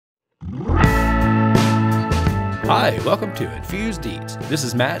Hi, welcome to Infused Eats. This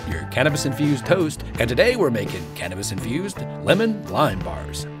is Matt, your Cannabis Infused host, and today we're making Cannabis Infused Lemon Lime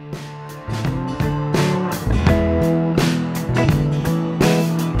Bars.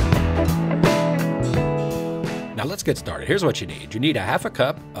 Now let's get started. Here's what you need. You need a half a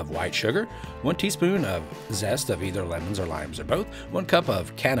cup of white sugar, 1 teaspoon of zest of either lemons or limes or both, 1 cup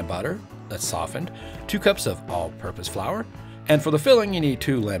of canna butter that's softened, 2 cups of all-purpose flour, and for the filling, you need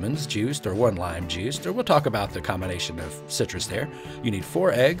 2 lemons juiced or 1 lime juiced, or we'll talk about the combination of citrus there. You need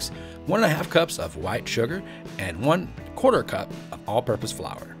 4 eggs, 1.5 cups of white sugar, and 1/4 cup of all-purpose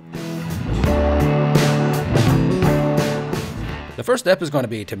flour. The first step is going to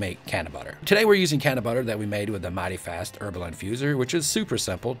be to make canna butter. Today we're using canna butter that we made with the Mighty Fast Herbal Infuser, which is super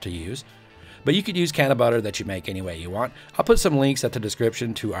simple to use. But you could use canna butter that you make any way you want. I'll put some links at the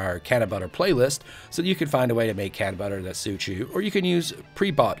description to our canna butter playlist so that you can find a way to make canna butter that suits you, or you can use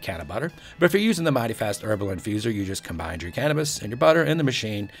pre-bought canna butter. But if you're using the Mighty Fast Herbal Infuser, you just combine your cannabis and your butter in the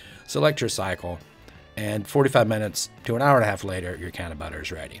machine, select your cycle, and 45 minutes to an hour and a half later, your canna butter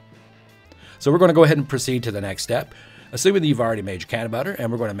is ready. So we're going to go ahead and proceed to the next step, assuming that you've already made your canna butter,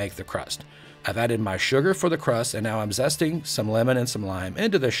 and we're going to make the crust. I've added my sugar for the crust, and now I'm zesting some lemon and some lime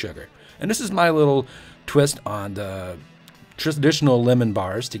into the sugar. And this is my little twist on the traditional lemon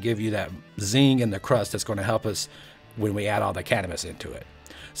bars to give you that zing in the crust that's going to help us when we add all the cannabis into it.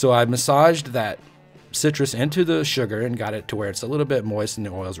 So I massaged that citrus into the sugar and got it to where it's a little bit moist and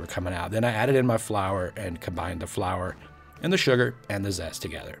the oils were coming out. Then I added in my flour and combined the flour and the sugar and the zest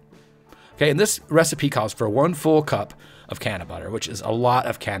together. Okay, and this recipe calls for 1 full cup of canna butter, which is a lot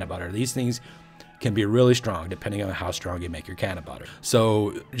of canna butter. These things can be really strong depending on how strong you make your canna butter.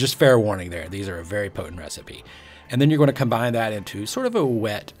 So just fair warning there, these are a very potent recipe. And then you're going to combine that into sort of a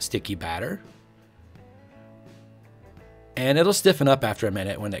wet, sticky batter. And it'll stiffen up after a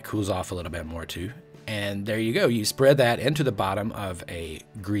minute when it cools off a little bit more too. And there you go, you spread that into the bottom of a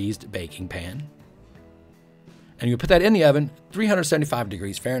greased baking pan. And you put that in the oven, 375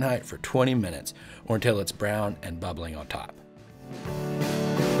 degrees Fahrenheit for 20 minutes, or until it's brown and bubbling on top.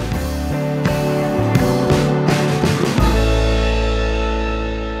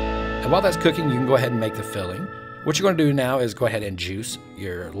 And while that's cooking, you can go ahead and make the filling. What you're going to do now is go ahead and juice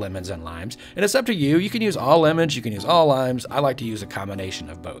your lemons and limes. And it's up to you. You can use all lemons, you can use all limes. I like to use a combination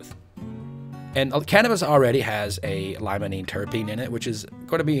of both. And cannabis already has a limonene terpene in it, which is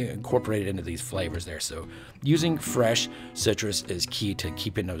going to be incorporated into these flavors there. So using fresh citrus is key to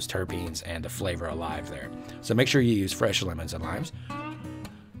keeping those terpenes and the flavor alive there. So make sure you use fresh lemons and limes.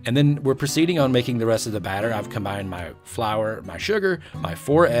 And then we're proceeding on making the rest of the batter. I've combined my flour, my sugar, my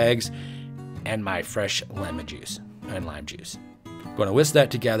 4 eggs, and my fresh lemon juice and lime juice. I'm going to whisk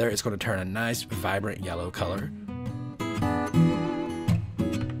that together. It's going to turn a nice, vibrant yellow color.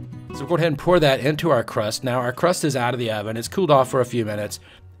 So we'll go ahead and pour that into our crust. Now our crust is out of the oven. It's cooled off for a few minutes.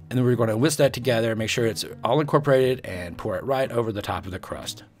 And then we're going to whisk that together, make sure it's all incorporated, and pour it right over the top of the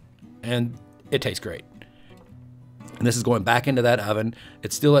crust. And it tastes great. And this is going back into that oven.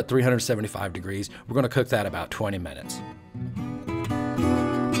 It's still at 375 degrees. We're going to cook that about 20 minutes.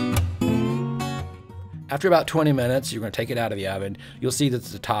 After about 20 minutes, you're going to take it out of the oven. You'll see that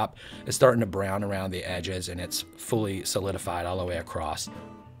the top is starting to brown around the edges, and it's fully solidified all the way across.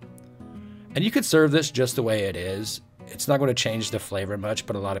 And you could serve this just the way it is. It's not going to change the flavor much,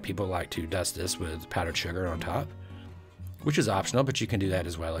 but a lot of people like to dust this with powdered sugar on top, which is optional, but you can do that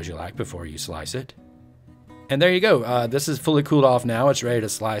as well as you like before you slice it. And there you go. This is fully cooled off now. It's ready to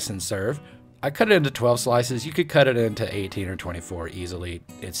slice and serve. I cut it into 12 slices. You could cut it into 18 or 24 easily.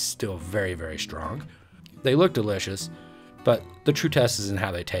 It's still very, very strong. They look delicious, but the true test is in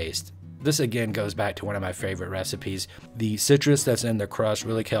how they taste. This again goes back to one of my favorite recipes. The citrus that's in the crust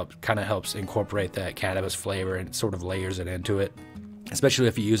really kind of helps incorporate that cannabis flavor and sort of layers it into it. Especially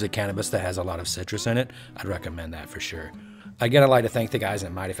if you use a cannabis that has a lot of citrus in it, I'd recommend that for sure. Again, I'd like to thank the guys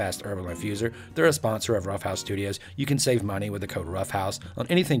at Mighty Fast Herbal Infuser. They're a sponsor of RuffHouse Studios. You can save money with the code RuffHouse on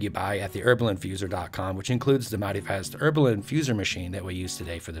anything you buy at theherbalinfuser.com, which includes the Mighty Fast Herbal Infuser machine that we use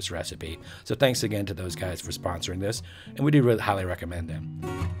today for this recipe. So thanks again to those guys for sponsoring this, and we do really highly recommend them.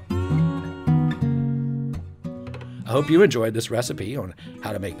 I hope you enjoyed this recipe on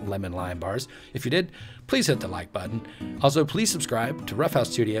how to make lemon lime bars. If you did, please hit the like button. Also, please subscribe to RuffHouse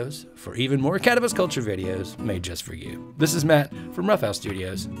Studios for even more cannabis culture videos made just for you. This is Matt from RuffHouse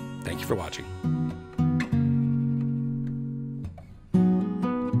Studios. Thank you for watching.